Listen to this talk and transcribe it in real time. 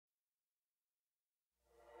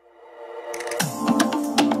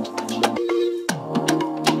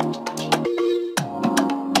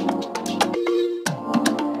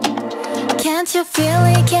feel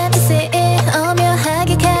you can't see it.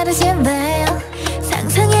 오묘하게 가려진 veil.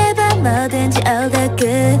 상상해봐 뭐든지 all the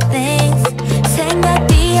good things. 생각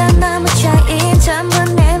뛰어넘어 trying. 전부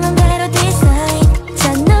내 맘대로 design.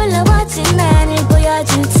 자 놀라워진 나를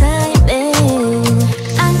보여줄 timing.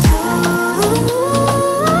 I'm cool.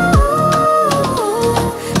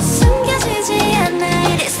 숨겨지지 않아.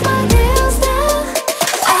 It is my real style.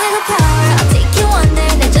 I got power. I'll take you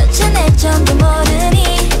under. 내조차 내 정도 모르니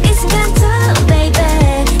이 순간도 baby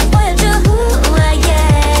보여줘 who I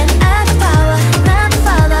am. I got power. 나도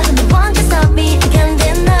follow. No one can stop me. I can't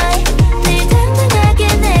deny. 늘 당당하게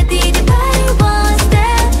내 뒤를 발을 one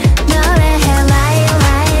step. 노래해 lie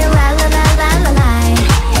lie la la la la la lie.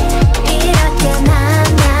 이렇게 나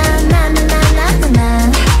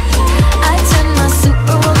I turn my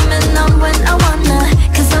superwoman on when I wanna.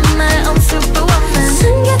 Cause I'm my own superwoman.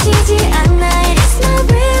 숨겨지지 않아. It is my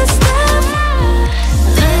real stuff.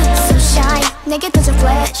 So shy. 내게 터져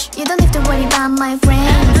flash. You don't have to worry about my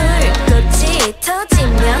friend. 불꽃이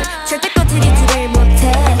터지면 절대 꺼뜨리지를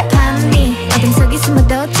못해. 밤이 어둠 속에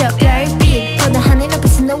숨어도 저 별빛보다 하늘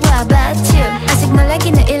앞에서 너와 about you. 아직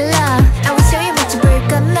놀라기는 일러. I will show you what you break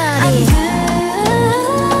up naughty.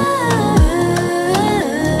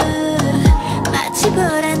 마치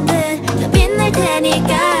보란 듯 빛날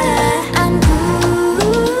테니까. I'm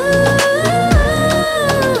cool.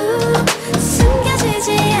 숨겨지지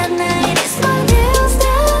않아. It is my real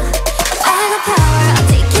style. I got power. I'll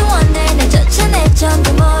take you under. 내조차 내 정도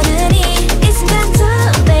모르니 이 순간도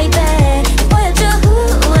baby 보여줘 who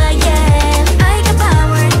I am. I got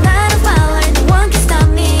power. Not a follower. No one can stop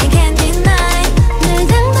me. I can't deny. 늘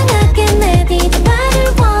당당하게 내 뒤를 발을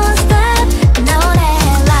one step. 노래해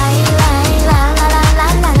lie lie la la la la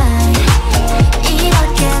la lie.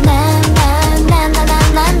 이렇게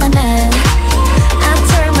I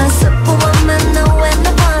turn my superwoman on when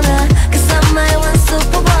I wanna. Cause I'm my one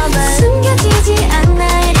superwoman. 숨겨지지 않아.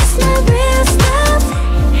 It is my real stuff.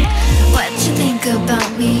 What you think about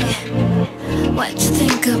me? What you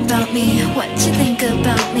think about me? What you think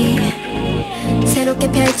about me?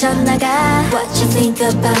 새롭게 펼쳐나가. What you think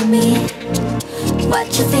about me? What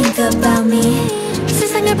you think about me?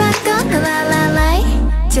 세상을 바꿔 la la la.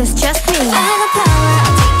 Just trust me. I got power.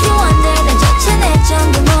 I'll take you under. 내조차 내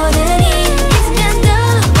정도 모르니 이 순간도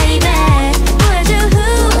baby 보여줘 who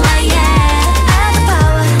I am. I got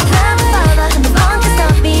power. Never follow. No one can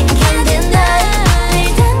stop me. I can't deny. 늘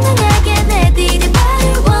당당하게 내 뒤를 발을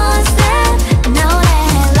one step. 노래해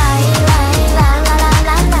lie lie la la la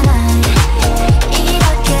la la lie.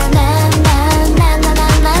 이렇게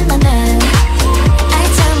I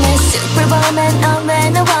turn my superwoman on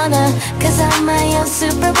when I wanna. Cause I'm my own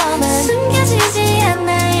superwoman.